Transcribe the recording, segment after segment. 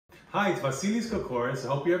Hi, it's Vasilis. I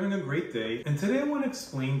hope you're having a great day. And today I want to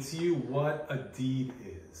explain to you what a deed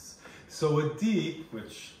is. So a deed,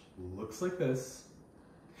 which looks like this,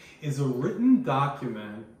 is a written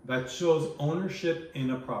document that shows ownership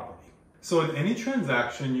in a property. So in any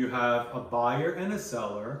transaction, you have a buyer and a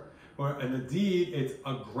seller, or in a deed, it's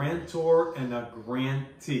a grantor and a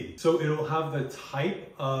grantee. So it'll have the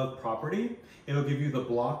type of property, it'll give you the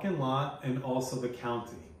block and lot, and also the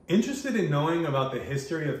county. Interested in knowing about the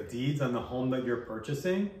history of deeds on the home that you're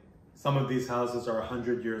purchasing? Some of these houses are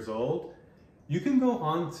 100 years old. You can go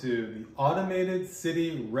on to the Automated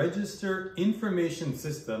City Register Information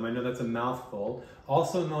System, I know that's a mouthful,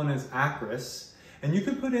 also known as ACRIS, and you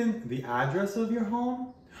could put in the address of your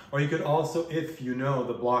home, or you could also, if you know,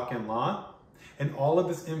 the block and lot, and all of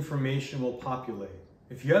this information will populate.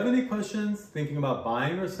 If you have any questions thinking about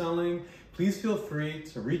buying or selling, please feel free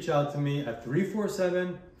to reach out to me at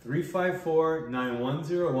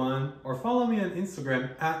 347-354-9101 or follow me on Instagram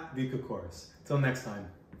at Vasilis. Till next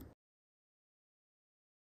time.